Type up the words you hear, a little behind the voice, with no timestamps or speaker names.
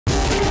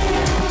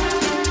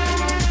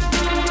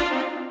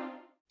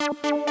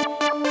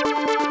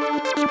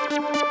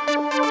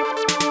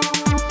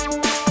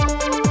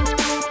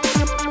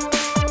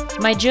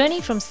My journey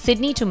from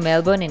Sydney to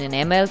Melbourne in an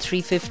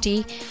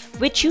ML350,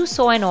 which you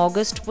saw in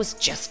August, was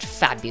just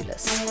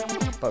fabulous.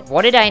 But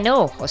what did I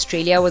know?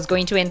 Australia was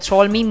going to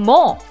enthrall me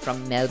more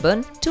from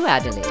Melbourne to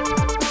Adelaide.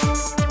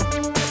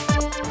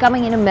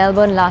 Coming into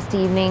Melbourne last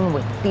evening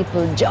with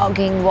people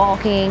jogging,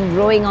 walking,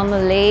 rowing on the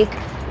lake,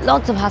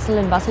 lots of hustle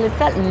and bustle. It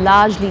felt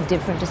largely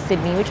different to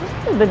Sydney, which was a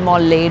little bit more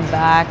laid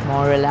back,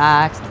 more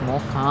relaxed, more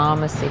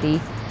calm a city.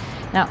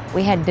 Now,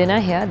 we had dinner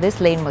here. This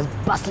lane was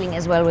bustling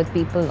as well with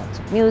people, lots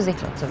of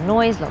music, lots of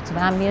noise, lots of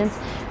ambience.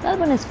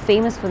 Melbourne is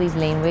famous for these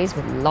laneways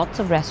with lots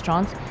of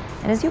restaurants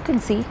and, as you can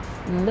see,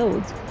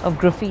 loads of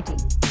graffiti.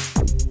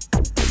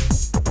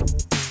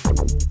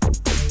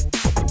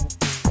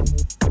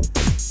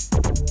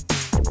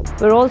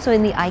 We're also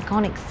in the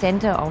iconic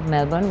centre of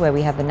Melbourne where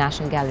we have the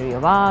National Gallery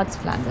of Arts,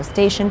 Flinders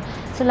Station.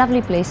 It's a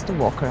lovely place to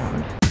walk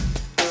around.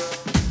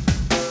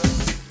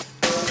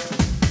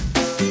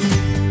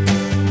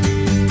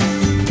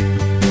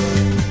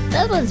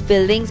 Melbourne's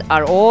buildings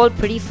are all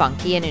pretty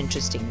funky and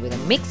interesting, with a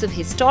mix of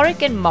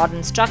historic and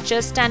modern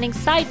structures standing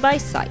side by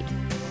side.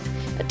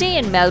 A day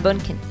in Melbourne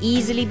can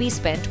easily be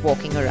spent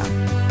walking around.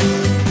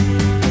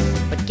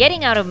 But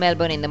getting out of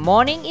Melbourne in the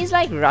morning is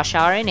like rush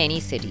hour in any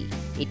city.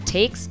 It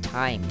takes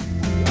time.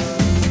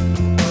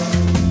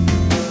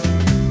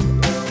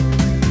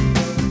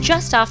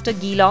 Just after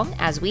Geelong,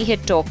 as we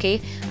hit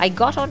Torquay, I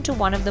got onto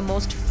one of the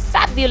most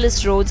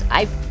fabulous roads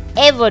I've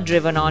ever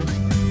driven on.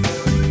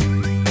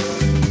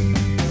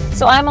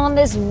 So I'm on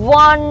this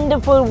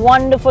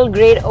wonderful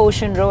Great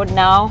Ocean Road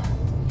now.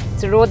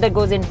 It's a road that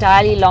goes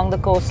entirely along the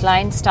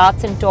coastline,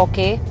 starts in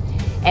Torquay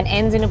and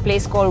ends in a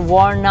place called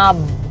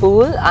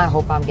Warrnambool. I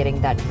hope I'm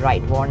getting that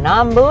right.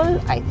 Warrnambool,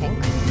 I think.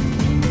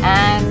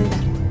 And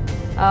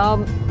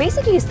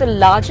basically it's the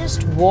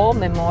largest war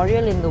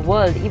memorial in the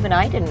world. Even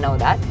I didn't know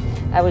that.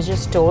 I was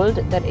just told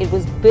that it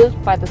was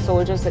built by the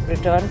soldiers that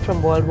returned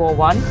from World War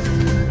I.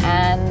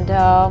 And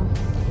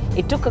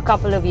it took a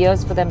couple of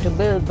years for them to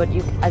build, but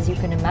as you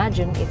can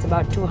imagine, it's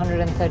about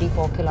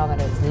 234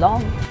 kilometers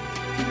long.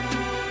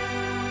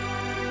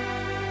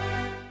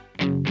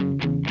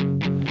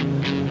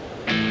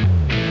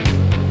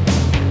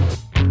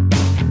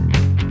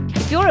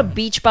 If you're a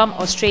beach bum,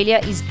 Australia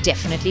is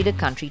definitely the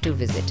country to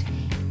visit.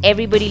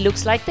 Everybody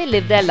looks like they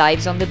live their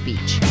lives on the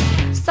beach.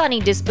 Sunny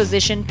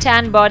disposition,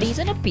 tan bodies,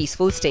 and a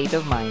peaceful state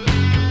of mind.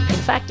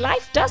 In fact,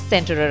 life does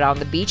center around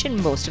the beach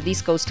in most of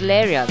these coastal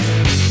areas.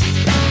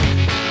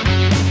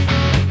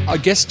 I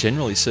guess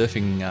generally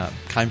surfing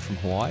came from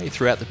Hawaii.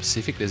 Throughout the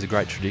Pacific there's a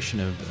great tradition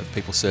of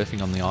people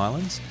surfing on the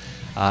islands,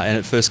 and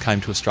it first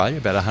came to Australia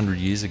about 100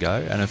 years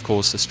ago, and of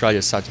course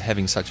Australia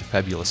having such a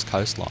fabulous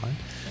coastline,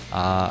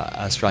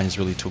 Australians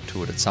really took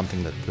to it. It's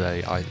something that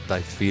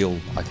they feel,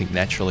 I think,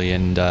 naturally,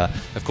 and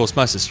of course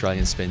most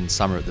Australians spend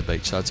summer at the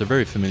beach, so it's a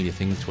very familiar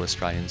thing to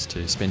Australians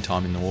to spend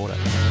time in the water.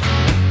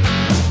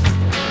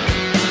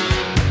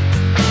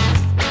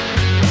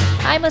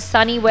 I'm a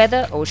sunny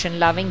weather,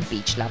 ocean-loving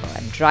beach lover,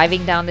 and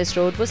driving down this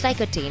road was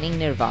like attaining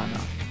nirvana.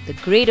 The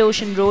Great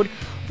Ocean Road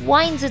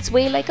winds its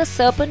way like a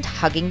serpent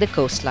hugging the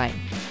coastline,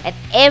 and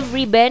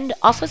every bend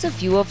offers a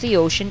view of the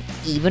ocean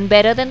even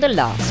better than the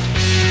last.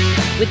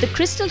 With the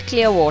crystal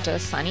clear water,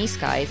 sunny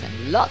skies,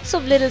 and lots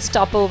of little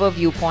stopover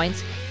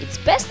viewpoints, it's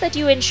best that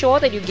you ensure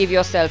that you give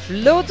yourself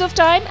loads of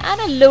time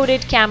and a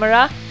loaded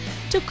camera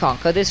to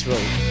conquer this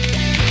road.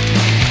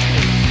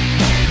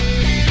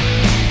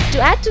 To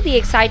add to the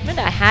excitement,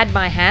 I had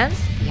my hands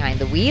behind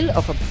the wheel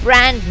of a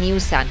brand new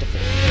Santa Fe.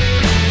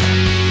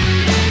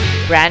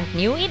 Brand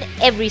new in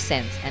every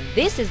sense, and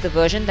this is the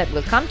version that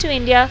will come to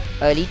India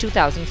early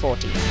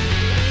 2014.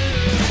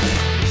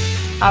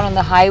 Out on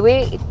the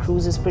highway, it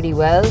cruises pretty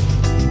well,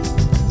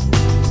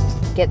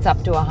 gets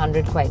up to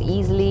 100 quite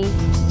easily,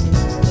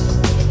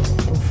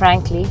 and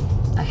frankly,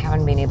 I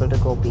haven't been able to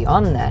go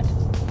beyond that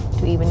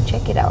to even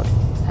check it out,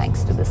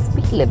 thanks to the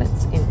speed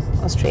limits in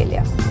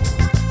Australia.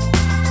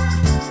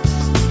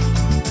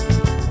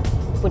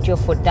 Put your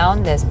foot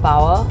down, there's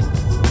power.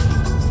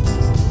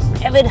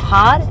 Rev it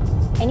hard,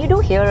 and you do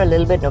hear a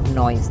little bit of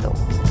noise though.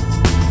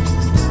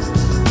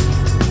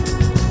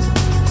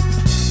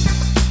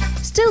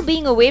 Still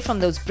being away from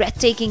those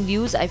breathtaking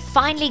views, I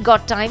finally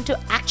got time to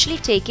actually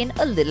take in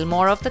a little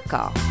more of the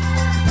car.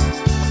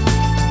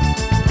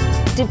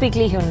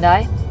 Typically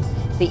Hyundai,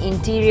 the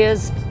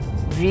interior's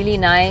really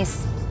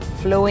nice,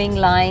 flowing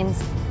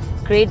lines,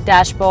 great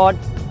dashboard,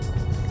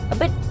 a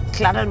bit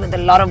cluttered with a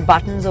lot of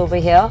buttons over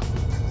here.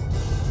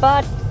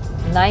 But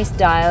nice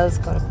dials,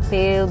 got a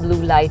pale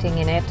blue lighting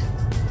in it.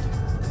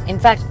 In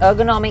fact,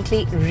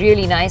 ergonomically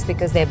really nice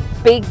because they're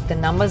big, the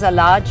numbers are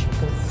large, you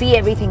can see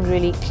everything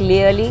really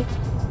clearly.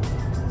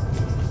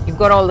 You've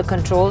got all the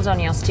controls on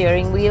your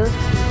steering wheel.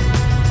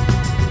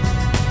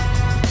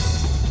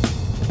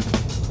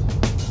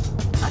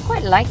 I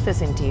quite like this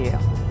interior.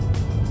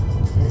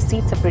 And the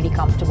seats are pretty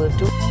comfortable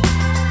too.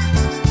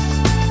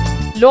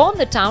 Lorne,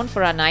 the town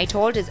for our night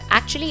halt, is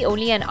actually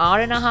only an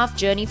hour-and-a-half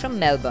journey from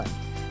Melbourne.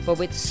 But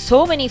with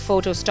so many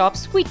photo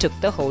stops, we took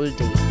the whole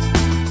day.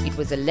 It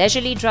was a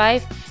leisurely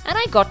drive and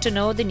I got to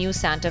know the new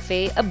Santa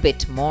Fe a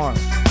bit more.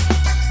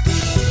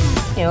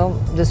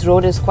 this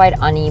road is quite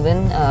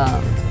uneven,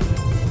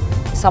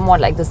 somewhat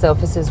like the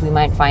surfaces we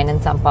might find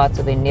in some parts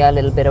of India, a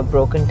little bit of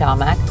broken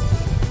tarmac.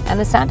 And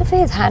the Santa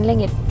Fe is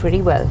handling it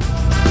pretty well.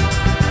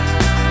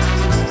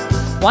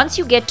 Once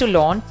you get to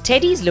Lorne,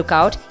 Teddy's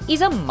Lookout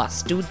is a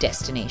must-do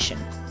destination.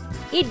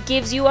 It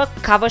gives you a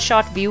cover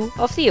shot view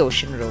of the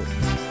ocean road.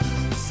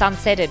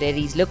 Sunset at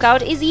Teddy's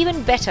Lookout is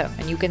even better,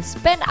 and you can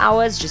spend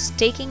hours just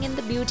taking in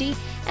the beauty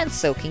and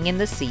soaking in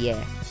the sea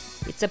air.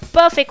 It's a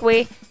perfect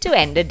way to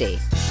end a day.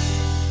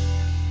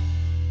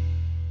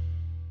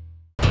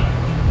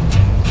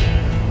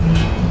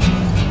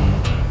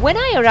 When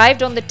I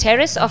arrived on the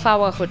terrace of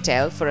our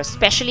hotel for a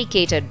specially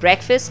catered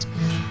breakfast,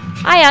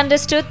 I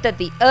understood that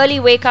the early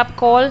wake-up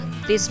call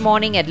this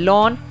morning at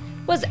Lorne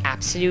was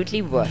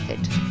absolutely worth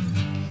it.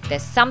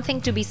 There's something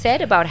to be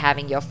said about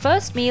having your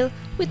first meal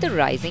with the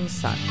rising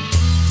sun.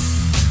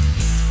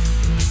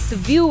 The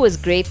view was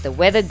great, the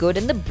weather good,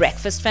 and the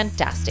breakfast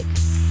fantastic.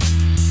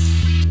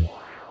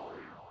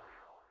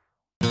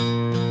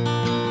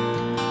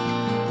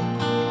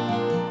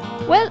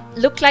 Well,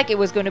 looked like it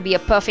was going to be a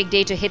perfect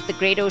day to hit the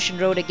Great Ocean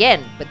Road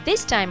again, but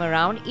this time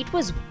around it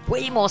was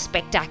way more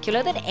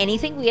spectacular than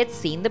anything we had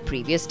seen the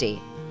previous day.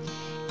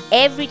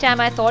 Every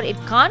time I thought it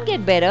can't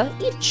get better,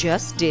 it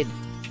just did.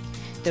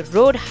 The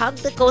road hugged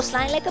the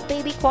coastline like a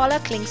baby koala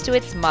clings to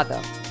its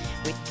mother.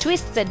 With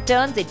twists and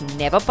turns, it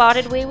never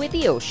parted way with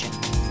the ocean.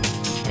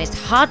 And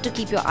it's hard to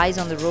keep your eyes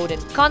on the road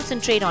and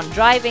concentrate on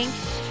driving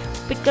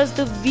because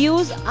the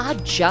views are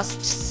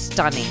just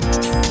stunning.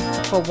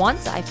 For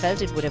once, I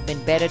felt it would have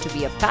been better to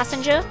be a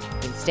passenger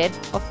instead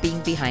of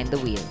being behind the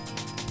wheel.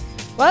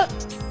 Well,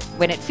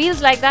 when it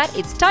feels like that,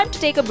 it's time to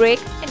take a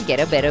break and get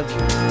a better view.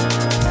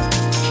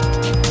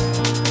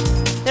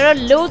 There are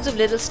loads of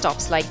little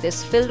stops like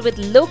this filled with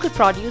local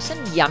produce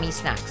and yummy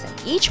snacks, and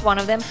each one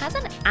of them has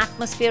an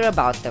atmosphere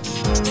about them.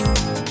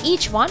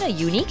 Each one a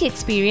unique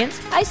experience,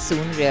 I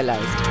soon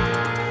realized.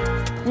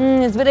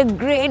 It's been a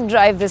great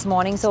drive this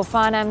morning so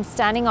far, and I'm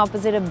standing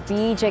opposite a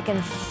beach. I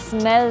can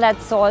smell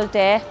that salt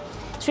air.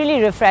 It's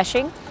really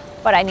refreshing,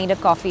 but I need a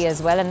coffee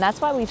as well, and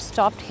that's why we've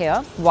stopped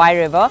here, Wye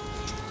River.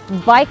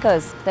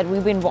 Bikers that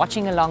we've been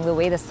watching along the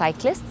way, the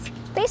cyclists,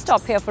 they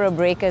stop here for a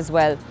break as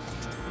well.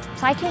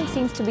 Cycling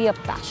seems to be a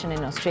passion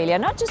in Australia,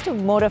 not just a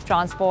mode of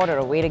transport or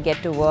a way to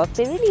get to work.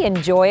 They really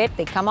enjoy it.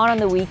 They come out on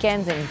the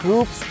weekends in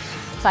groups,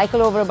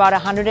 cycle over about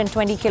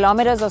 120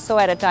 kilometers or so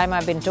at a time,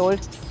 I've been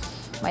told.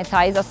 My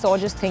thighs are sore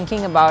just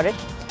thinking about it,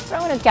 so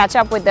I'm going to catch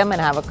up with them and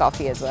have a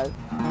coffee as well.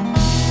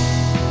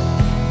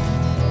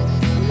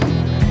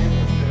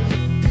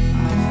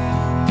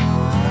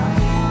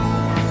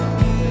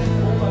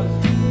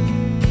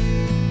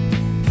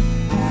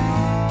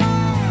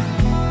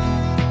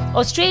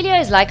 Australia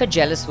is like a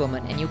jealous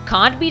woman, and you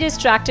can't be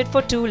distracted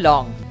for too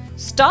long.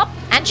 Stop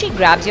and she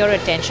grabs your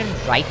attention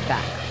right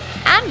back.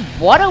 And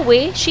what a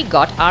way she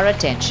got our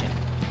attention.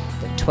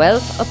 The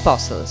 12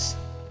 Apostles.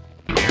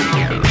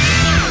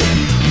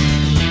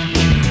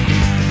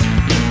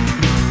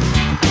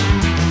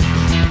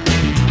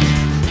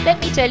 Let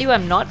me tell you,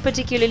 I'm not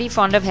particularly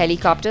fond of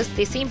helicopters.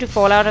 They seem to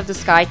fall out of the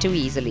sky too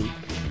easily.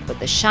 But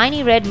the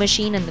shiny red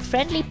machine and the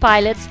friendly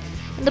pilots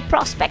and the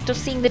prospect of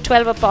seeing the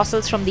 12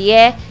 Apostles from the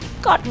air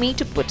got me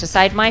to put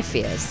aside my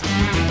fears.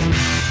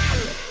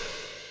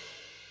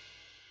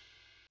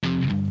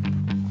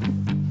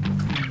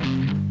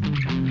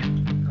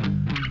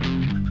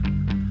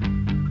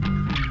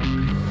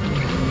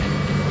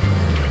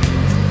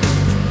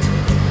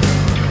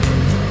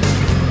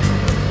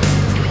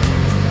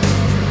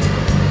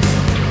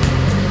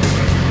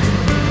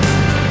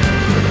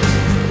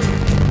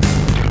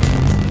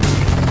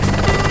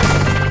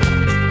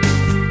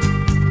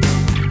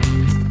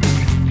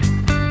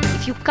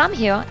 Come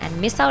here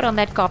and miss out on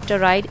that copter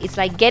ride. It's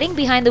like getting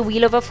behind the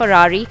wheel of a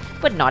Ferrari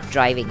but not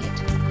driving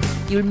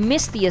it. You'll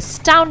miss the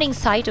astounding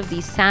sight of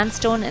these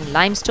sandstone and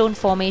limestone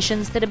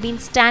formations that have been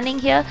standing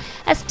here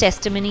as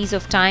testimonies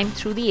of time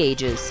through the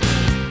ages.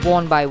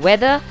 Worn by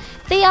weather,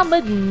 they are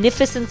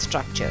magnificent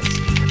structures.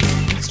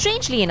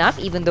 Strangely enough,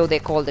 even though they're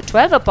called the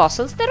 12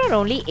 Apostles, there are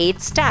only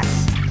 8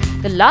 stacks.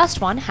 The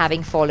last one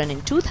having fallen in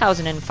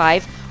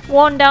 2005,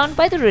 worn down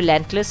by the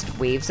relentless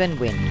waves and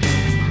wind.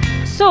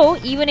 So,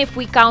 even if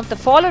we count the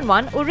fallen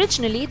one,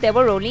 originally there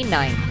were only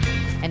 9.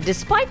 And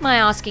despite my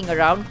asking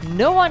around,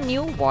 no one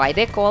knew why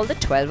they're called the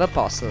 12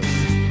 Apostles.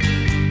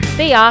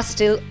 They are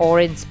still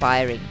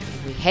awe-inspiring.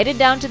 We headed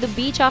down to the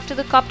beach after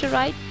the copter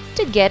ride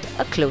to get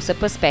a closer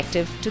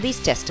perspective to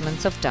these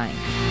testaments of time.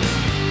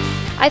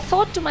 I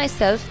thought to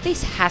myself,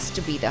 this has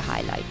to be the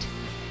highlight.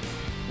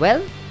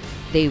 Well,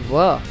 they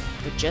were,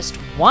 but just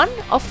one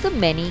of the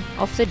many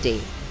of the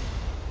day.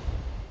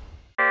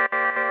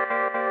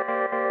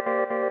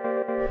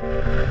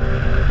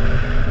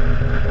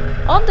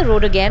 On the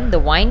road again, the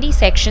windy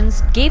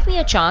sections gave me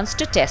a chance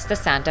to test the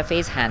Santa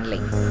Fe's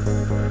handling.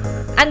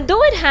 And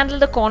though it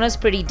handled the corners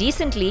pretty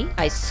decently,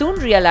 I soon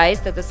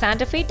realized that the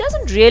Santa Fe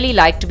doesn't really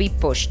like to be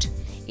pushed.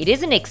 It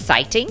isn't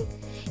exciting.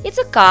 It's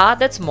a car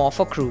that's more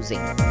for cruising.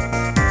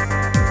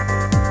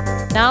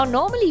 Now,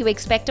 normally you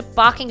expect a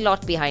parking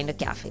lot behind a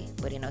cafe,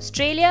 but in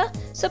Australia,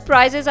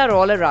 surprises are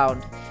all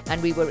around,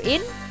 and we were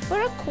in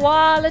for a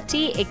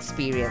quality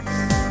experience.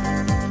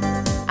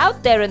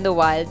 Out there in the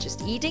wild,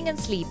 just eating and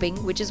sleeping,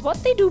 which is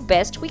what they do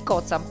best, we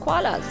caught some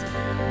koalas.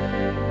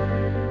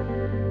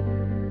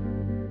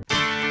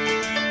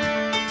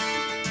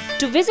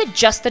 To visit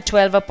just the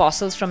 12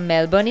 apostles from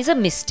Melbourne is a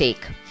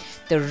mistake.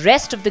 The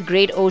rest of the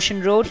Great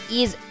Ocean Road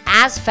is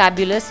as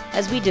fabulous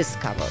as we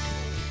discovered.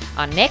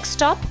 Our next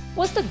stop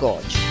was the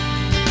gorge.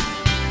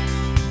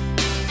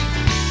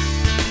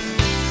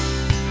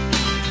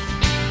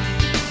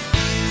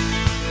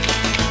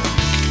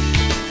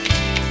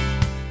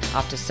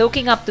 After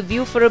soaking up the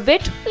view for a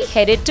bit, we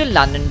headed to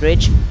London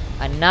Bridge,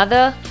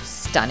 another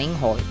stunning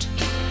halt.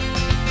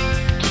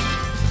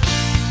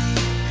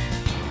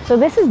 So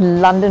this is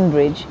London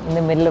Bridge in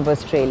the middle of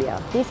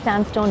Australia. These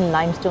sandstone and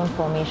limestone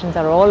formations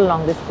are all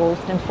along this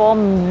coast and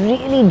form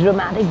really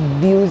dramatic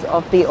views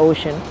of the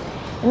ocean.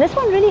 And this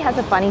one really has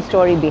a funny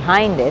story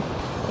behind it.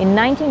 In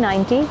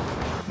 1990,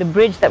 the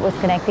bridge that was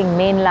connecting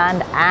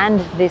mainland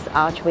and this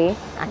archway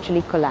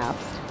actually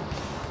collapsed.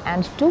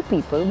 And 2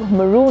 people were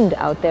marooned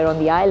out there on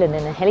the island,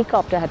 and a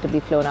helicopter had to be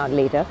flown out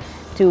later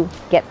to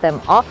get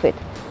them off it.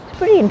 It's a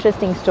pretty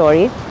interesting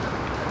story.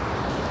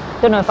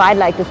 Don't know if I'd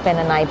like to spend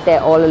a night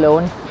there all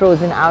alone,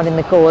 frozen out in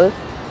the cold,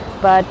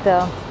 but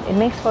it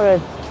makes for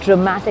a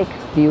dramatic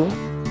view.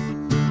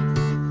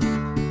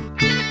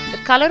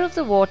 The color of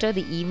the water,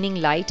 the evening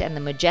light, and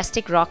the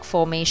majestic rock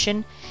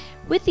formation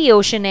with the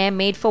ocean air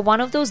made for one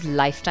of those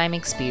lifetime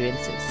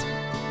experiences.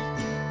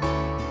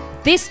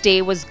 This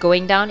day was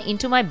going down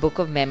into my book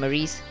of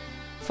memories,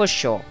 for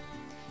sure.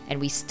 And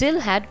we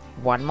still had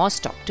one more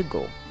stop to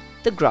go,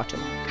 the grotto.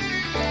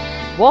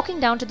 Walking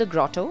down to the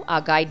grotto,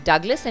 our guide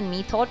Douglas and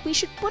me thought we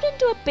should put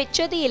into a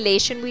picture the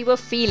elation we were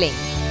feeling.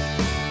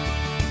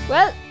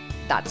 Well,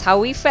 that's how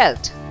we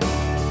felt.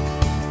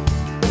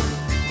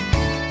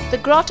 The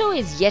grotto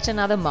is yet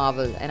another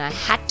marvel, and I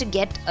had to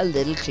get a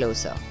little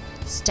closer.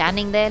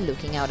 Standing there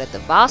looking out at the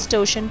vast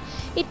ocean,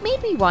 it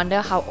made me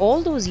wonder how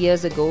all those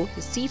years ago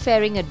the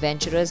seafaring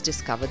adventurers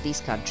discovered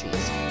these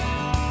countries.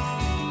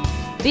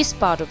 This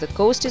part of the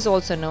coast is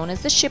also known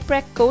as the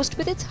shipwreck coast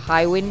with its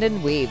high wind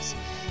and waves,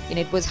 and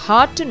it was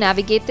hard to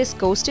navigate this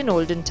coast in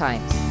olden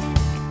times.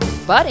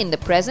 But in the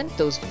present,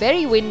 those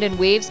very wind and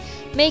waves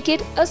make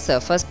it a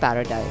surfer's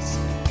paradise.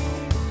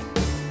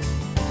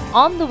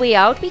 On the way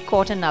out, we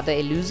caught another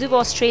elusive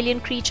Australian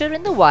creature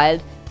in the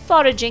wild,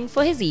 foraging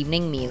for his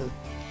evening meal,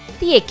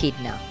 the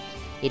echidna.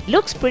 It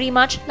looks pretty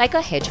much like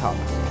a hedgehog.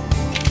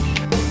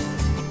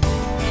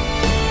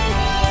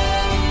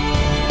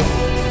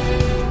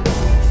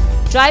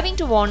 Driving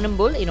to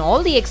Warrnambool, in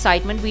all the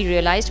excitement we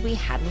realized we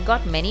hadn't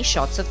got many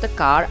shots of the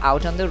car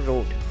out on the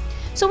road.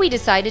 So we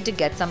decided to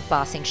get some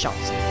passing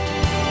shots.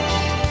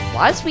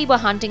 Whilst we were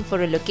hunting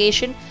for a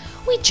location,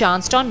 we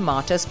chanced on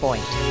Martyrs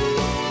Point.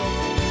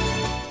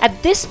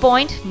 At this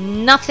point,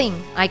 nothing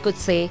I could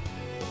say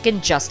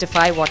can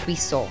justify what we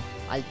saw.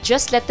 I'll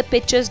just let the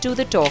pictures do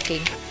the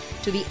talking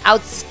to the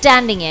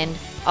outstanding end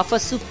of a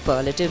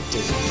superlative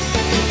day.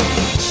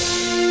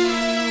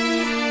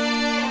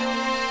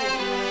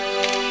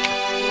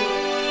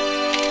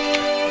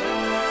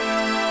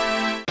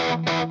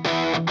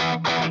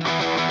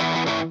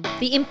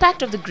 The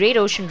impact of the Great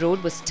Ocean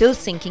Road was still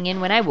sinking in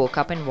when I woke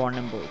up in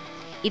Warrnambool.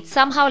 It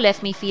somehow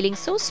left me feeling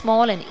so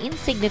small and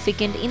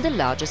insignificant in the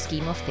larger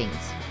scheme of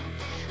things.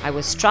 I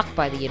was struck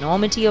by the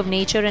enormity of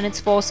nature and its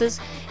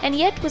forces, and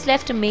yet was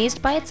left amazed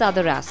by its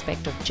other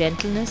aspect of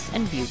gentleness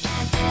and beauty.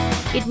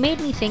 It made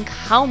me think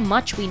how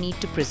much we need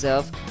to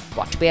preserve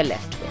what we are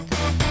left with.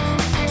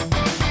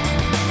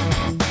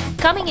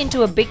 Coming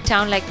into a big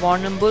town like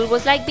Warrnambool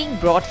was like being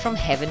brought from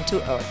heaven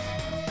to earth.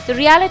 The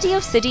reality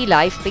of city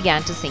life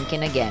began to sink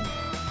in again.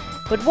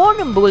 But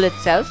Warrnambool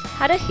itself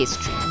had a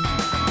history.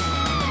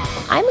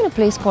 I'm in a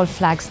place called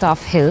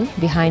Flagstaff Hill.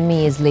 Behind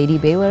me is Lady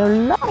Bay, where a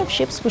lot of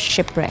ships were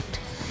shipwrecked,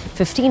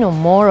 15 or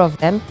more of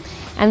them.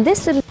 And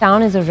this little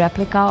town is a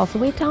replica of the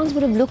way towns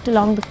would have looked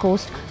along the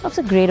coast of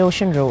the Great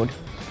Ocean Road.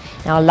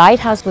 Now, a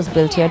lighthouse was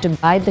built here to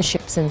guide the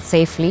ships in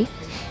safely,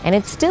 and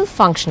it's still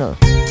functional.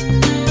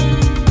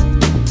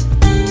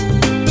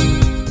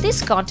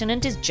 This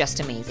continent is just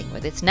amazing,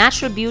 with its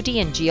natural beauty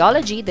and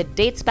geology that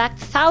dates back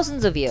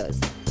thousands of years.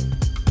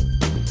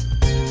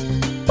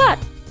 But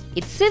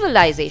its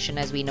civilization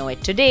as we know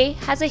it today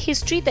has a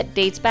history that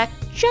dates back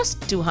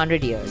just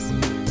 200 years.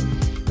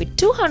 With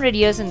 200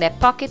 years in their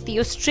pocket, the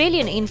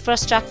Australian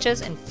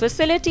infrastructures and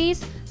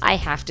facilities, I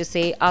have to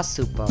say, are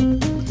superb.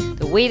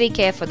 The way they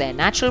care for their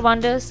natural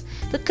wonders,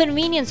 the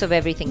convenience of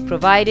everything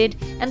provided,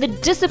 and the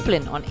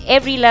discipline on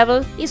every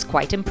level is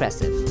quite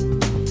impressive.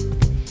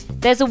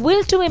 There's a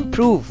will to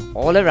improve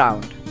all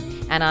around,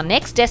 and our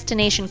next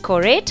destination,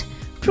 Koroit,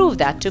 proved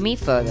that to me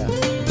further.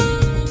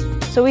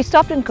 So we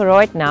stopped in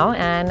Koroit now,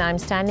 and I'm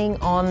standing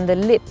on the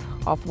lip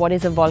of what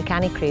is a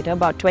volcanic crater,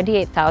 about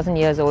 28,000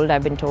 years old,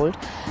 I've been told.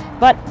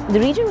 But the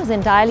region was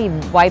entirely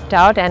wiped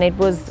out, and it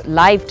was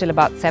live till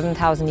about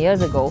 7,000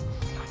 years ago.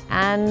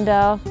 And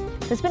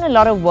there's been a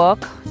lot of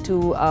work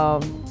to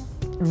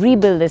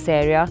rebuild this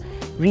area,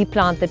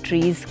 replant the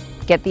trees,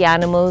 get the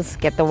animals,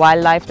 get the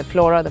wildlife, the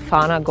flora, the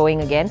fauna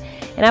going again.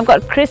 And I've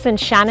got Chris and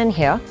Shannon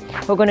here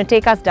who are going to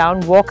take us down,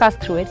 walk us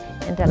through it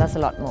and tell us a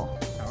lot more.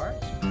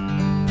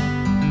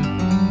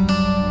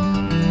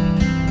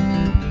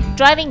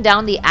 Driving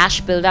down the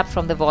ash buildup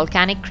from the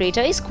volcanic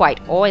crater is quite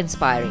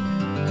awe-inspiring.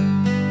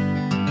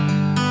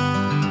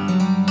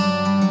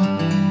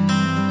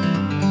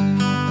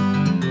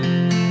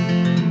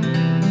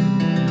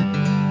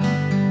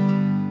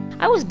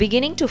 I was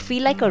beginning to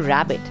feel like a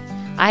rabbit.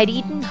 I had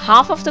eaten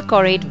half of the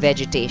corate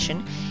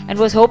vegetation and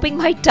was hoping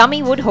my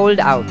tummy would hold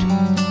out.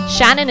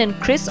 Shannon and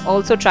Chris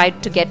also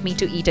tried to get me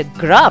to eat a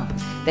grub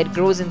that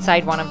grows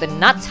inside one of the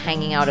nuts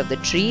hanging out of the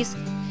trees,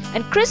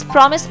 and Chris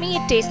promised me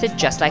it tasted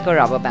just like a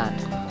rubber band.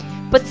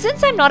 But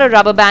since I'm not a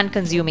rubber band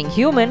consuming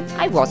human,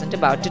 I wasn't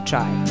about to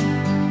try.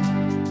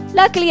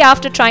 Luckily,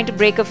 after trying to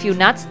break a few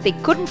nuts, they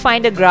couldn't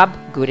find a grub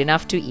good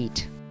enough to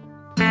eat.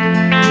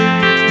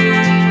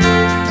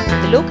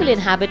 The local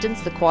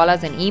inhabitants, the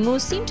koalas and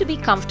emus, seemed to be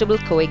comfortable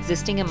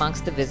coexisting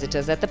amongst the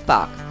visitors at the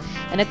park,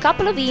 and a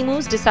couple of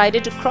emus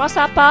decided to cross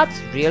our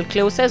paths real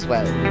close as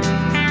well.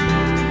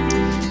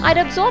 I'd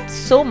absorbed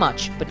so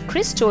much, but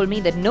Chris told me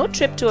that no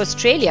trip to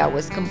Australia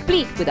was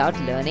complete without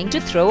learning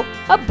to throw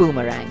a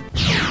boomerang.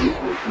 That's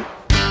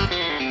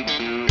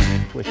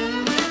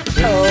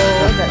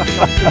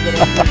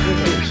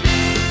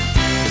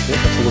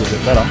a little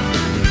bit better.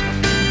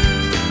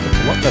 That's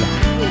a lot better.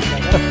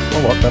 That's a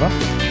lot better.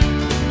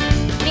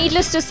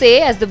 Needless to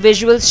say, as the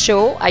visuals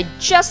show, I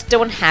just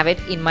don't have it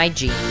in my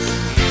genes.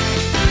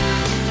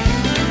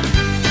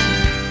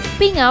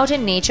 Being out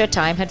in nature,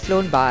 time had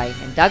flown by,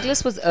 and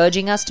Douglas was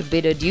urging us to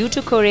bid adieu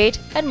to Korate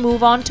and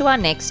move on to our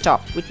next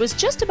stop, which was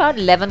just about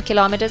 11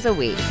 kilometers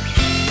away.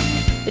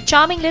 The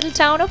charming little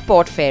town of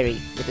Port Fairy,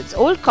 with its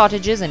old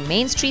cottages and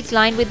main streets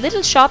lined with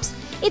little shops,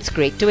 it's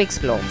great to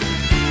explore.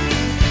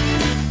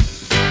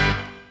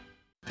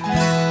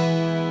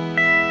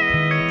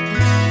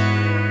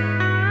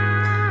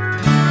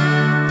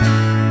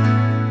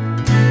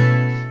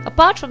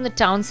 Apart from the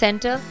town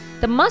centre,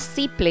 the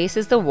must-see place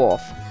is the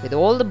wharf. With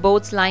all the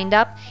boats lined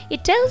up,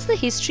 it tells the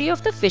history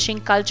of the fishing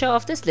culture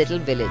of this little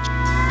village.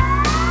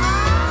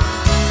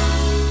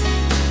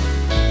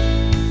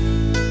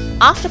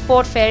 After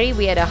Port Fairy,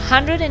 we had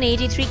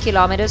 183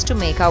 kilometers to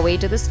make our way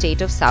to the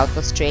state of South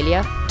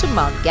Australia, to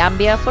Mount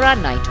Gambier for our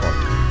night halt.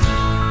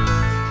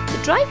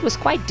 The drive was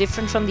quite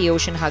different from the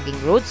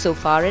ocean-hugging roads so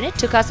far, and it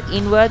took us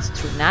inwards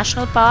through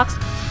national parks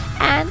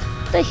and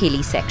the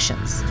hilly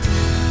sections.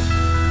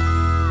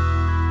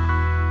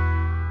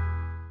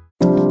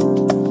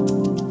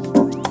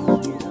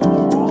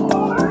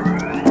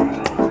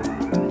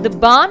 The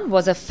barn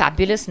was a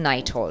fabulous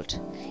night halt,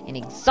 an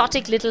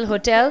exotic little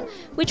hotel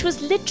which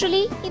was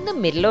literally in the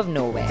middle of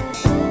nowhere.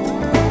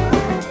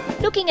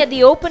 Looking at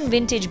the open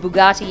vintage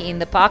Bugatti in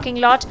the parking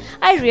lot,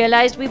 I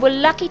realized we were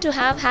lucky to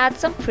have had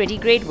some pretty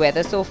great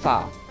weather so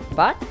far,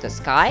 but the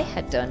sky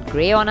had turned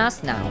grey on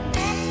us now.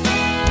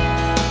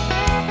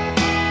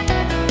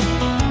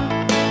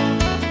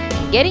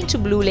 Getting to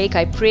Blue Lake,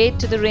 I prayed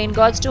to the rain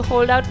gods to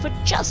hold out for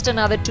just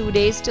another 2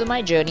 days till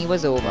my journey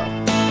was over.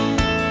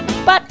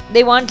 But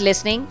they weren't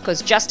listening,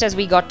 because just as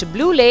we got to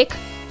Blue Lake,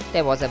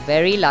 there was a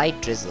very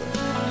light drizzle.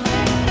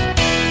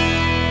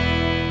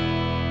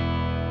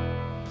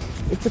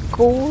 It's a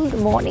cold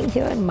morning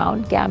here in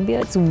Mount Gambier.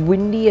 It's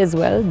windy as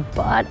well,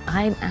 but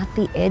I'm at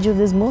the edge of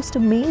this most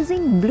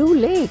amazing blue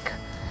lake.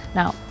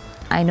 Now,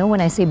 I know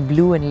when I say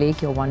blue and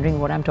lake, you're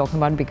wondering what I'm talking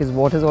about because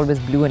water is always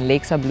blue and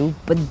lakes are blue,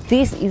 but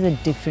this is a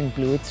different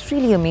blue. It's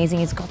really amazing.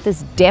 It's got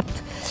this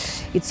depth.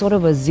 It's sort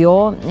of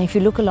azure. And if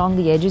you look along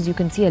the edges, you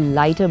can see a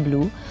lighter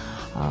blue.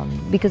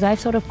 Because I've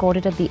sort of caught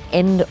it at the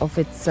end of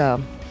its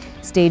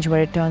stage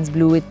where it turns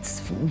blue. It's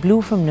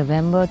blue from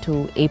November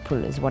to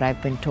April is what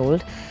I've been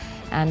told,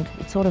 and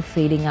it's sort of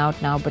fading out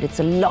now, but it's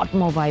a lot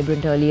more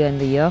vibrant earlier in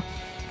the year.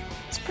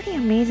 It's pretty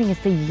amazing.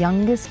 It's the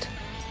youngest,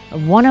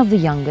 one of the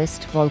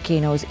youngest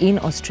volcanoes in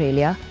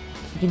Australia.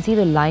 You can see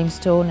the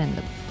limestone and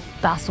the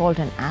basalt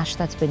and ash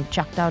that's been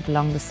chucked out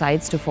along the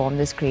sides to form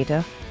this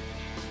crater.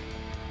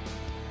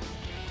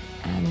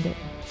 And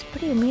it's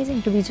pretty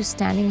amazing to be just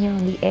standing here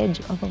on the edge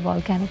of a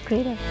volcanic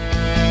crater.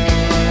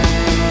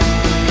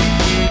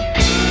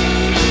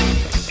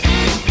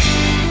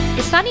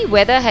 The sunny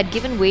weather had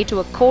given way to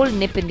a cold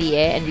nip in the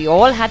air, and we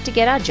all had to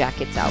get our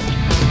jackets out.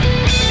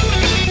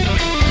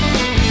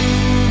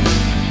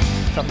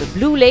 From the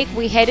Blue Lake,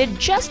 we headed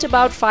just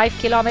about 5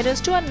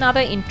 kilometers to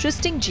another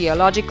interesting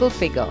geological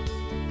figure,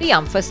 the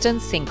Umferston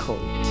Sinkhole.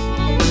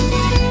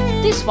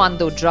 This one,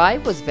 though dry,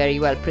 was very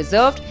well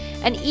preserved,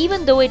 and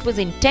even though it was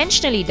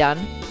intentionally done,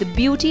 the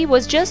beauty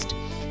was just,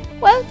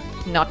 well,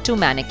 not too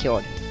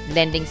manicured,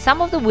 lending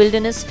some of the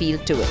wilderness feel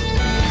to it.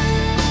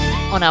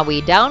 On our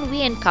way down,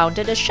 we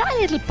encountered a shy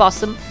little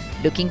possum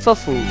looking for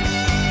food.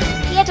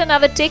 Yet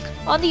another tick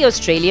on the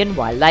Australian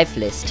wildlife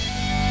list.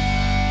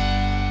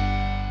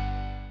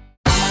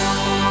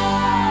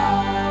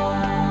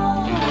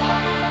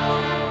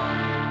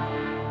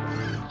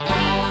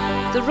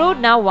 The The road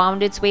now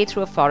wound its way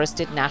through a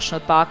forested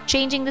national park,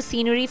 changing the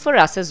scenery for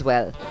us as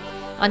well,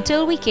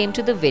 until we came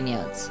to the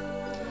vineyards.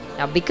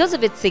 Now, because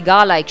of its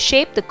cigar-like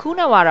shape, the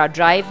Coonawarra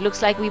Drive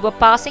looks like we were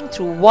passing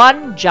through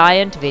one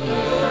giant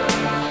vineyard.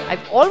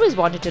 I've always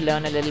wanted to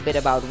learn a little bit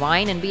about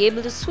wine and be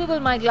able to swivel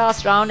my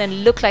glass round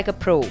and look like a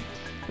pro,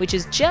 which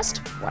is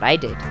just what I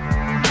did.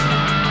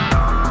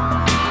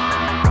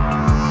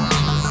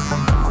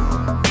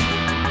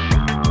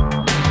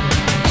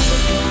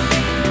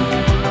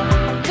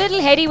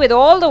 Little heady with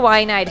all the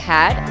wine I'd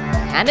had,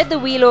 I handed the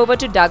wheel over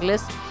to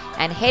Douglas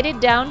and headed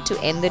down to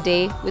end the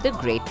day with a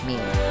great meal.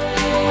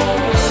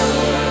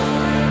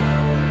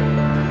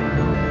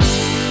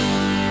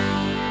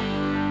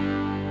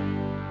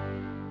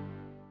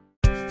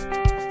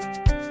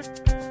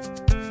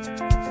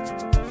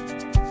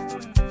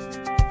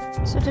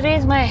 So today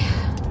is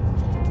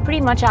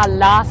pretty much our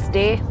last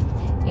day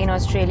in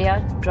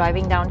Australia,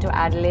 driving down to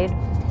Adelaide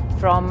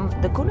from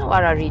the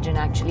Coonawarra region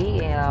actually,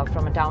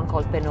 from a town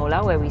called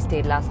Penola where we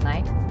stayed last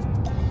night.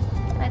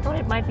 And I thought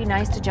it might be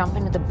nice to jump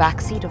into the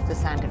back seat of the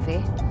Santa Fe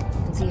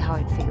and see how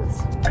it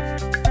feels.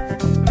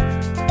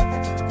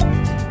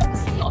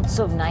 There's lots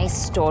of nice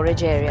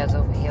storage areas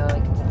over here.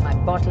 I can put my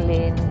bottle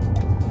in.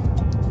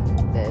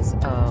 There's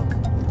a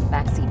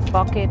backseat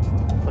pocket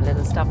for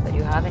little stuff that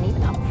you have, and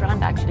even up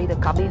front actually the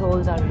cubby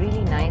holes are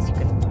really nice. You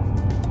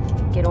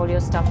can get all your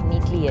stuff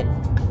neatly in.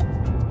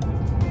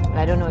 But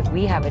I don't know if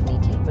we have it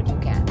neatly, but you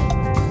can.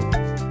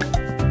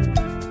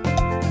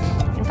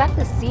 In fact,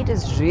 the seat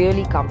is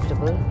really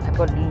comfortable. I've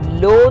got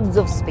loads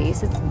of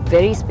space. It's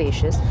very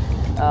spacious.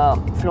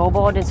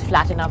 Floorboard is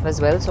flat enough as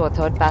well, so a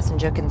third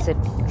passenger can sit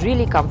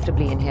really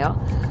comfortably in here.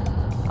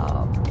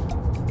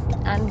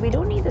 And we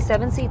don't need the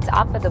 7 seats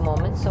up at the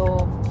moment,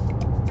 so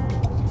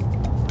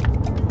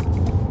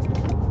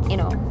you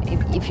know,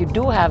 if you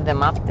do have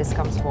them up, this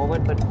comes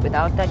forward, but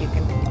without that you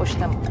can push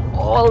them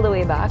all the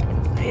way back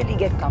and really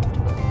get comfortable.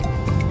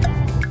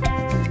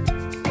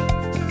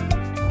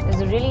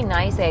 There's a really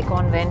nice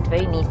aircon vent,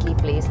 very neatly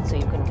placed, so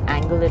you can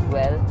angle it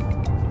well.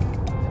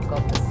 I've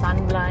got the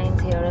sun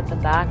blinds here at the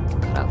back to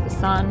cut out the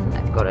sun.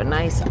 I've got a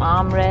nice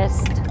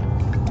armrest.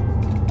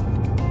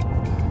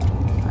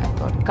 I've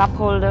got cup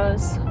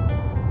holders.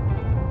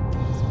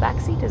 This back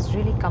seat is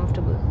really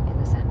comfortable in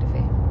the Santa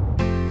Fe.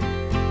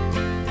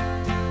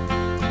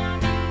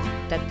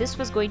 That this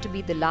was going to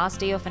be the last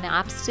day of an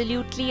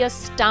absolutely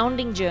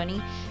astounding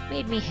journey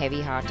made me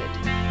heavy-hearted.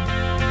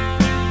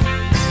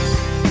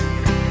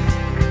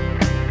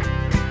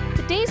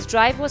 The day's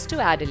drive was to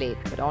Adelaide,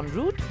 but en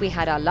route we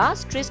had our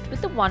last tryst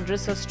with the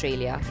wondrous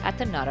Australia at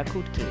the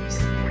Naracoorte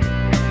Caves.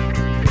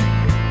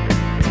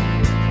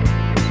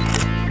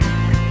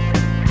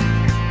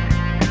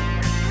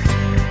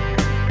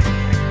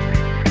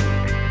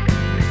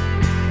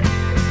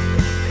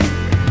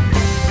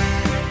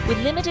 With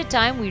limited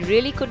time, we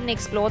really couldn't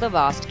explore the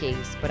vast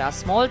caves, but our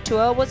small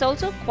tour was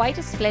also quite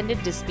a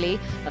splendid display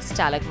of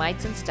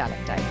stalagmites and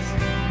stalactites.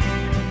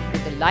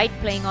 With the light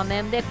playing on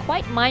them, they're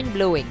quite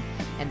mind-blowing,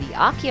 and the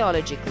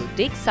archaeological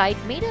dig site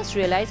made us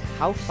realize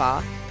how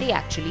far they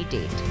actually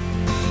date.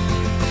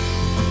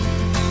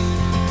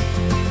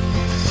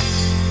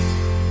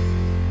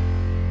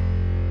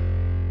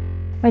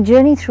 My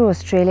journey through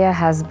Australia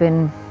has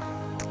been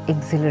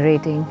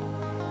exhilarating,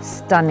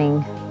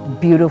 stunning,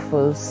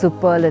 beautiful,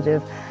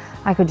 superlative.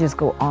 I could just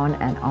go on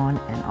and on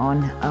and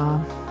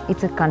on.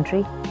 It's a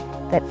country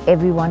that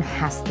everyone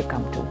has to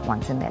come to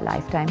once in their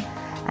lifetime.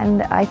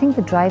 And I think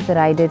the drive that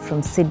I did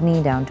from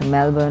Sydney down to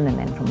Melbourne and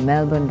then from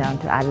Melbourne down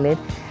to Adelaide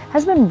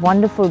has been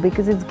wonderful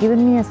because it's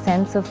given me a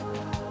sense of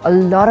a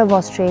lot of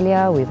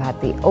Australia. We've had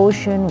the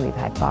ocean, we've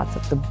had parts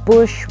of the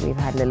bush, we've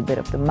had a little bit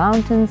of the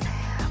mountains,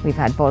 we've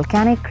had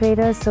volcanic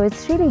craters. So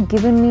it's really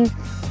given me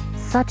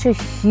such a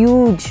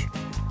huge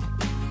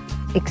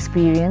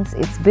experience.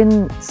 It's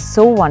been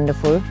so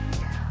wonderful.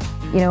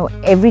 You know,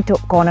 every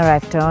corner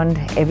I've turned,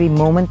 every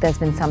moment there's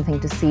been something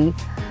to see.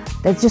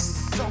 There's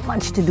just so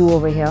much to do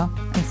over here.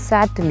 I'm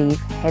sad to leave,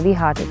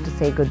 heavy-hearted to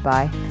say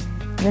goodbye.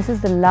 And this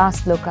is the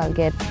last look I'll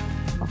get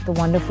of the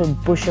wonderful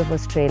bush of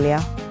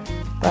Australia,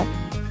 but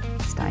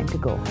it's time to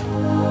go.